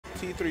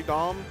T3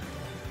 Dom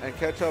and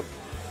Ketchup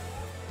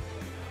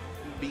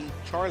beat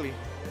Charlie.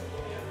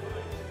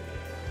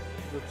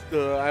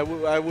 I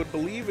would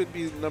believe it'd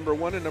be number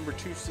 1 and number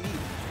 2 seed.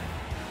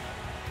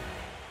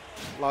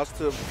 Lost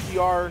to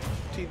PR,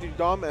 T3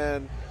 Dom,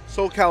 and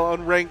SoCal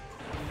unranked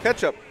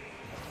Ketchup.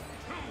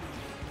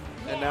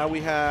 And now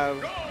we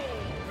have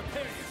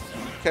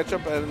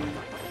Ketchup and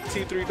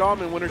T3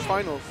 Dom in winners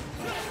finals.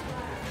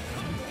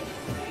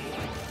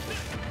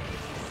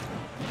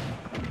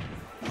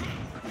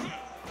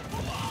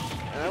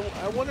 And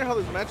I wonder how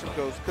this matchup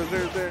goes, because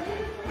they're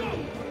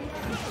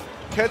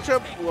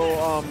Ketchup,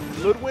 well,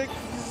 Ludwig,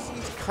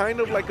 he's kind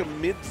of like a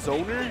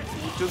mid-zoner.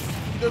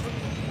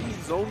 He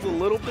zones a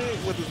little bit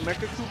with his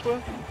Mecha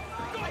Koopa.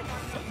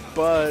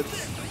 But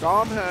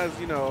Dom has,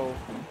 you know,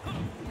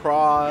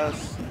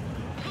 Cross,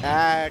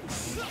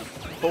 Axe,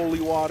 Holy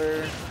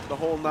Water, the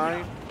whole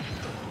 9.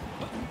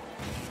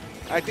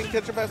 I think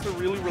Ketchup has to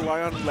really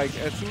rely on, like,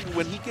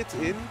 when he gets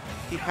in,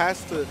 he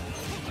has to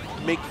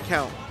make it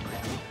count.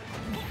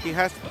 He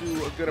has to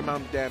do a good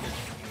amount of damage.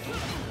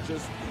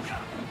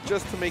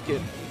 Just to make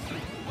it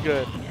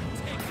good.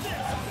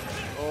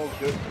 Oh,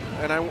 good.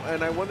 And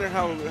I wonder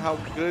how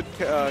good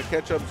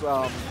Ketchup's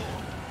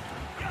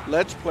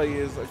ledge play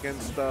is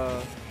against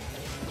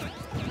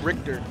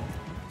Ricter.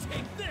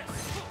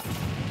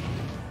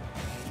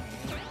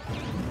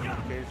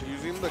 Okay, so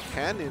using the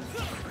cannon.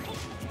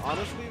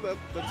 Honestly,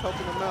 that's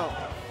helping him out.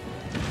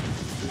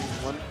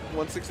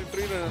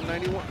 163 to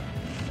 91.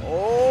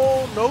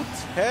 Oh, no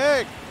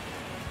tech.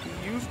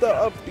 He used the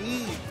up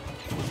B.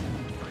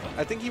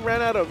 I think he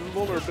ran out of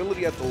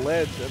vulnerability at the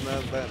ledge, and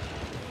that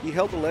he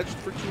held the ledge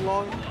for too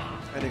long,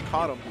 and it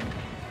caught him.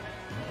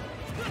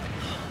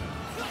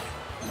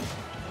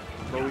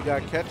 But we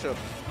got Ketchup.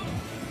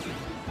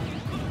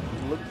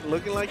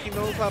 Looking like he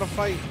knows how to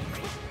fight.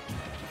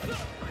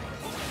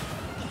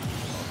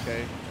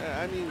 Okay,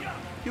 I mean,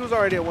 he was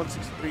already at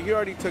 163. He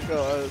already took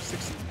a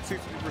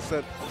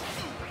 60%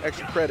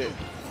 extra credit.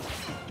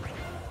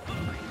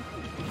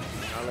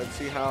 Now let's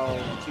see how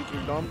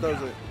T3 Dom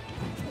does it.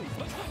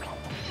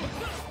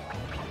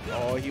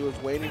 Oh, he was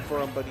waiting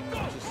for him, but he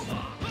just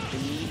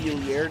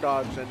immediately air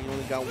dodged, and he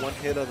only got one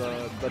hit of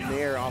the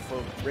nair off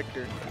of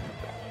Ricter.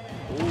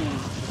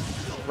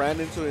 Ooh,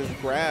 ran into his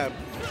grab.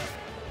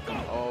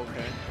 Oh,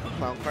 okay.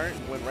 Clown cart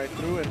went right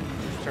through and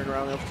turned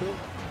around F2.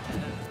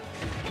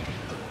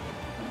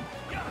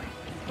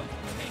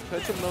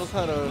 Ketchup knows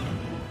how to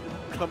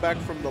come back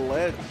from the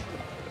ledge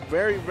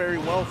very, very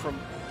well from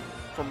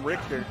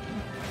Ricter.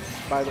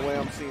 By the way,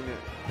 I'm seeing it.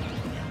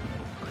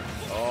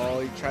 Oh,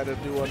 he tried to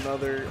do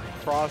another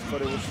cross,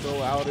 but it was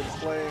still out in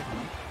play.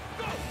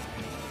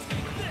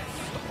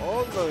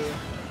 Oh,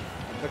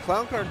 the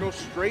clown card goes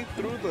straight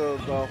through the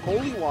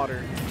holy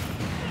water.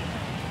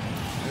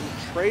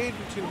 And trade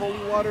between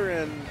holy water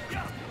and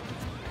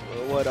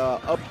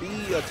up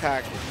B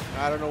attack.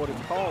 I don't know what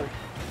it's called,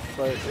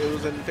 but it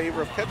was in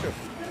favor of Ketchup.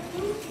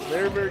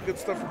 Very, very good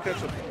stuff from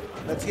Ketchup.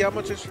 Let's see how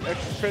much extra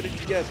credit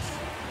he gets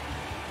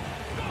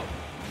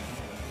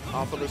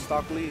off of the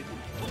stock lead.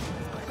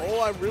 Oh,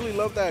 I really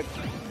love that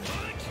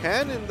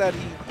cannon that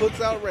he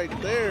puts out right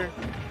there.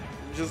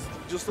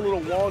 Just a little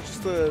wall,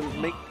 just to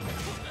make.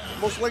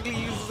 Most likely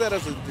he uses that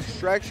as a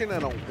distraction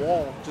and a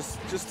wall,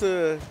 just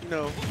to, you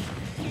know,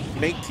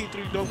 make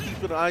T3 don't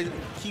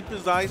keep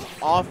his eyes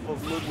off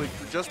of Ludwig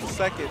for just a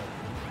second.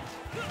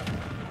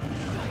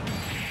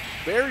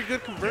 Very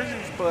good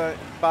conversions, but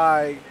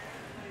by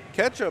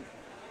Ketchup.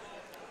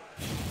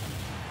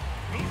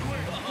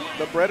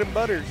 The bread and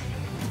butters.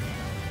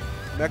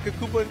 Mecha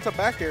Koopa into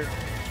back air.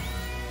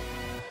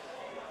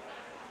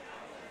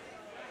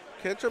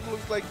 Ketchup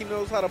looks like he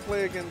knows how to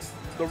play against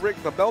the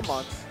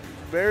Belmonts.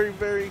 Very,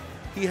 very.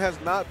 He has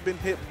not been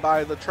hit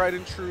by the tried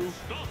and true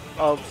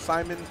of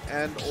Simon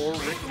and or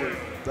Ricter.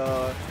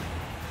 The,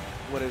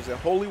 what is it?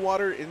 Holy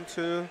water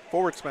into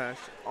forward smash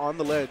on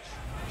the ledge.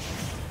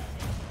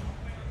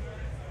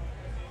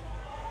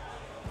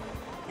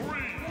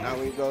 Now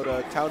we go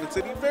to Town and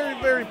City. Very,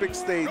 very big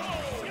stage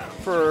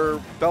for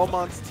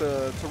Belmonts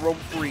to roam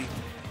free.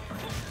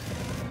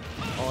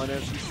 Oh, and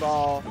as you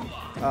saw,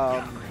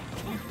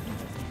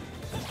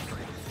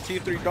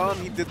 T3 Dom,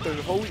 he did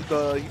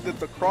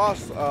the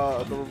cross,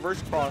 the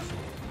reverse cross,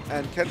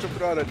 and Ketchup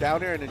put out a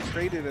down air and it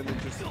traded, and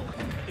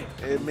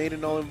it made it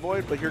null and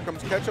void. But here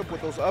comes Ketchup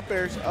with those up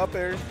airs.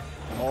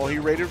 Oh, he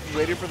waited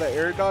for the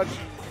air dodge.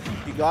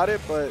 He got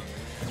it, but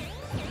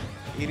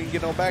he didn't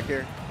get no back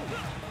air.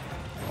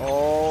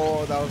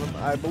 Oh,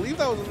 I believe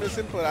that was a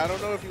misinput. I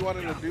don't know if he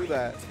wanted to do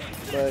that,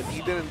 but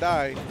he didn't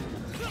die.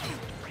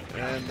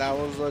 And that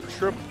was a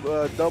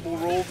double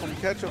roll from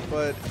Ketchup,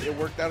 but it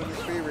worked out in his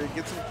favor. It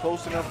gets him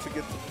close enough to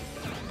get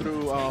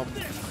through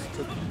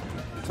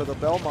to the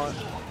Belmont,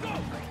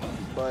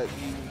 but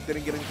he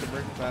didn't get any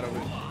conversions out of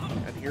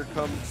it. And here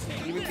comes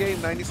even game,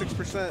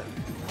 96%.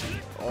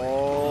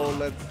 Oh,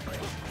 that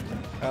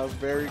was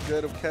very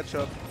good of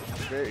Ketchup.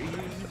 He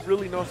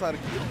really knows how to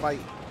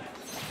fight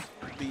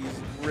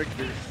these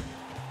Ricters.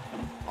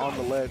 on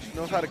the ledge. He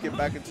knows how to get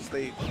back into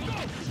stage.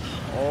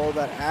 Oh,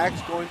 that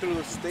axe going through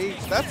the stage.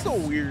 That's so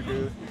weird,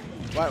 dude.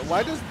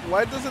 Why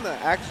doesn't the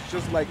axe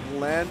just like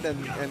land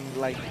and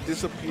like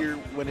disappear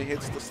when it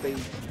hits the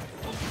stage?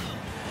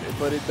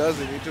 But it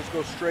doesn't. It just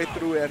goes straight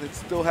through it, and it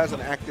still has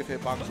an active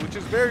hitbox, which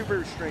is very,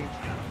 very strange.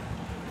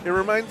 It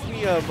reminds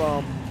me of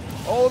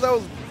oh, that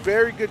was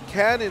very good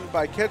cannon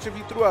by Ketchup.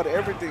 He threw out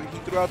everything. He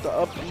threw out the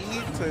up B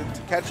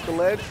to catch the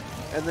ledge,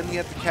 and then he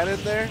had the cannon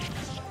there,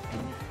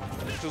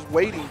 just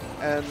waiting.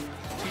 And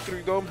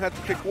T3 Dome had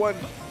to pick one,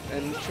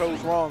 and he chose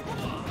wrong.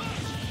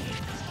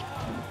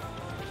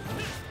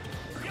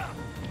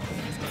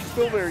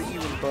 Still very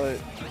even, but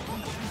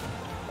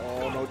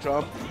oh, no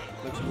jump.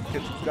 Let's see what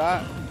Ketchup's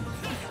got.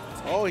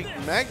 Oh, he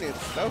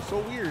magnets. That was so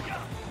weird.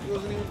 He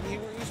wasn't even. He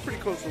was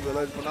pretty close to the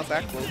ledge, but not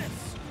that close.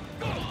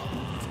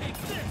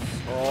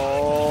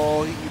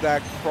 Oh,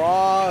 that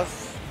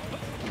cross.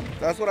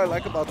 That's what I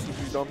like about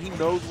T3 Dome. He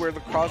knows where the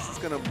cross is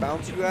going to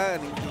bounce you at,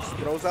 and he just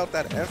throws out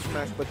that F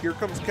smash. But here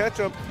comes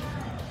Ketchup.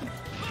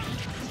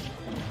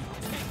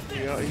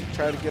 You know, he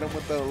tried to get him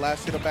with the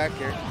last hit of back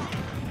air.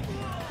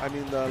 I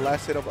mean, the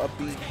last hit of up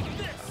B.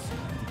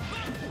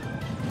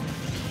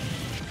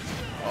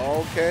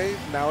 Okay,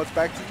 now it's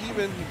back to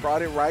even. He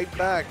brought it right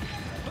back.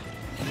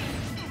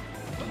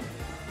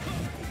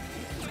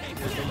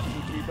 Here's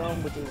T3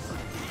 Dome with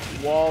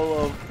his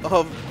wall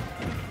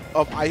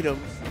of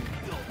items.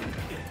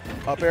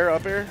 Up air,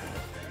 up air.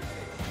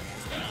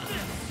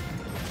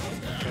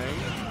 Okay,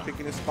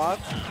 picking his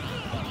spots.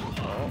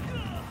 Oh,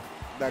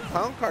 that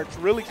clown cart's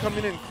really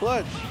coming in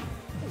clutch.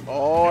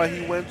 Oh,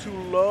 he went too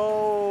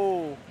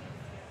low.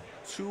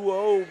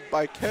 2-0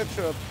 by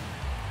Ketchup.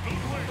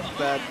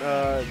 That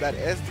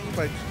SD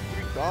by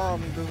T3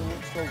 Dom doesn't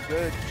look so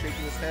good.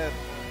 Shaking his head.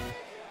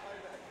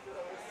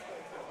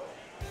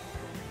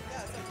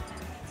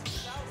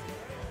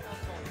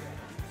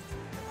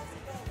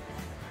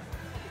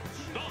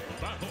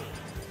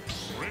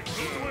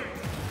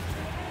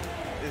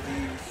 Is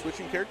he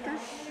switching characters,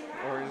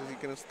 or is he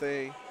gonna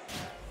stay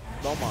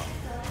Belmont?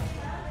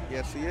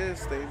 Yes, he is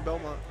staying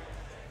Belmont.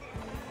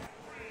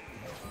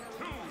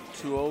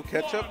 2-0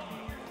 Ketchup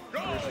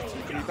versus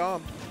T3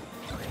 Dom.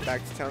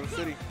 Back to Town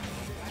City.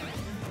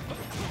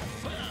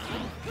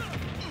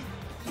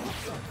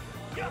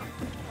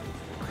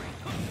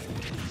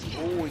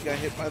 Oh, he got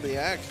hit by the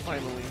axe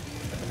finally.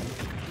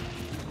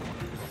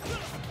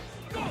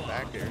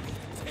 Back there.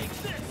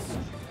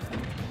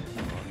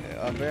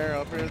 Okay,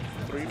 up air,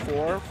 3,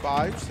 4,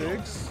 5,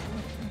 6.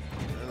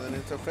 And then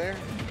into fair.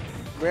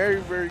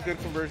 Very, very good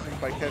conversions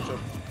by Ketchup.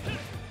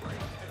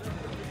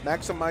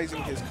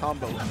 Maximizing his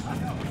combos.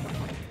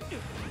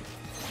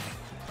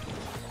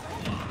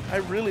 I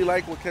really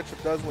like what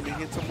Ketchup does when he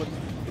hits him with,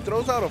 he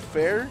throws out a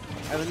fair,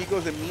 and then he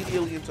goes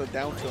immediately into a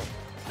down tilt.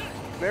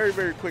 Very,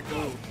 very quick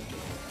move.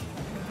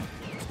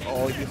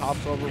 Oh, he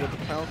hops over with the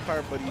pound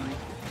cart, but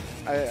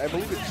I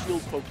believe it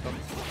shield poked him.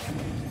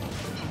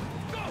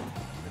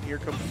 And here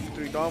comes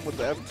T3 Dom with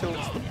the F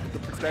tilts, the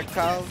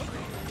projectiles,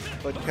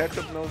 but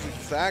Ketchup knows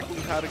exactly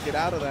how to get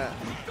out of that.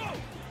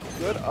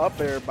 Good up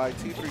air by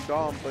T3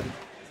 Dom, but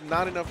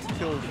not enough to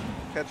kill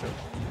Ketchup.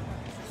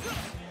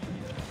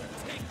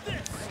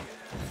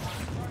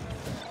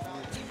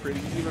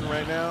 Pretty even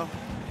right now,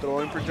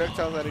 throwing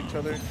projectiles at each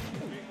other.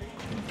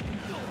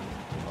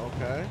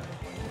 Okay.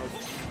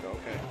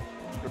 Okay.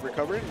 Good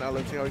recovery. Now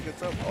let's see how he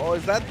gets up. Oh,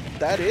 is that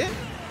it?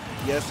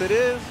 Yes, it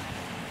is.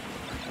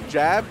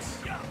 Jabs.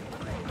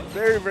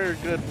 Very, very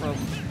good from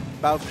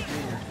Bowser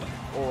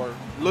Jr. or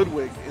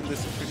Ludwig in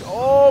this situation.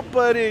 Oh,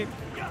 but it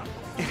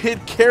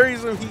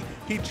carries him.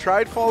 He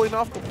tried falling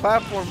off the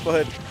platform,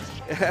 but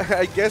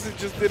I guess it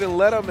just didn't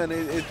let him, and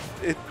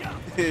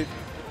it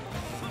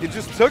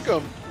just took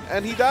him.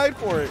 And he died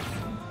for it.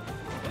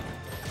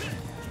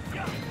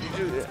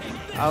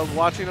 I was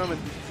watching him,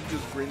 and he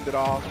just grinned it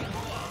off.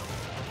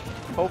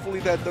 Hopefully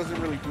that doesn't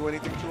really do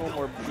anything to him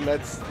or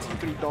lets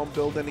T3 Dome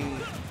build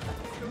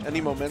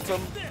any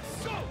momentum.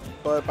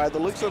 But by the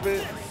looks of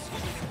it,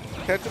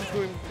 Ketchup's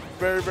doing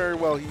very, very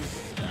well.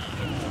 He's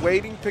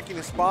waiting, picking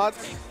his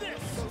spots,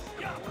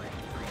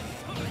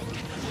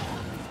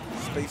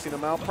 spacing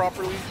them out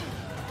properly.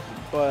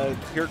 But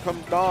here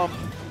comes Dom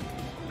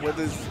with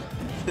his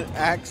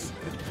axe.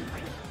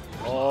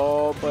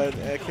 Oh, but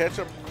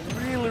Ketchup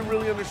really,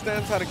 really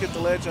understands how to get the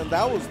ledge, and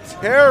that was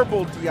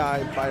terrible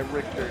DI by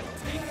Ricter.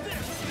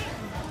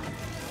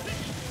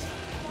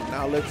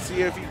 Now let's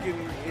see if he can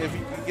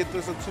get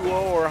this a 2-0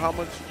 or how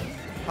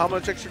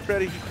much extra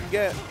credit he can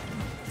get.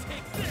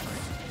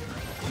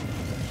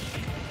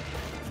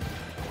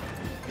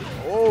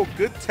 Oh,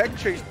 good tech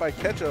chase by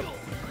Ketchup.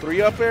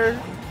 3 up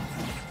air.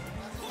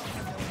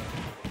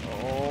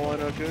 Oh,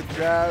 and a good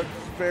jab.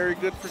 Very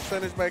good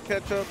percentage by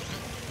Ketchup.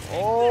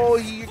 Oh,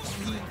 he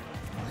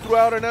threw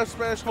out an F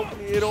smash,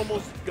 hoping it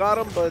almost got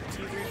him, but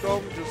T3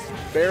 Dome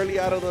just barely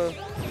out of the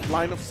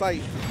line of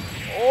sight.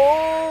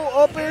 Oh,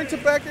 up air into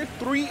back air,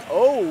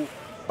 3-0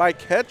 by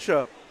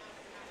Ketchup.